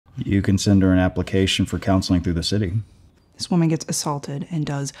You can send her an application for counseling through the city. This woman gets assaulted and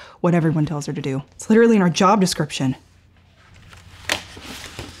does what everyone tells her to do. It's literally in our job description.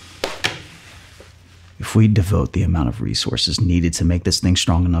 If we devote the amount of resources needed to make this thing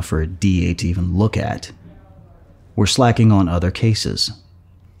strong enough for a DA to even look at, we're slacking on other cases.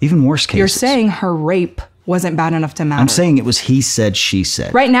 Even worse cases. You're saying her rape wasn't bad enough to matter. I'm saying it was he said, she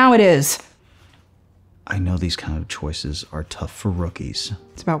said. Right now it is. I know these kind of choices are tough for rookies.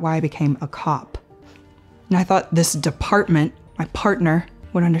 It's about why I became a cop. And I thought this department, my partner,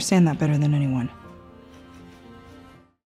 would understand that better than anyone.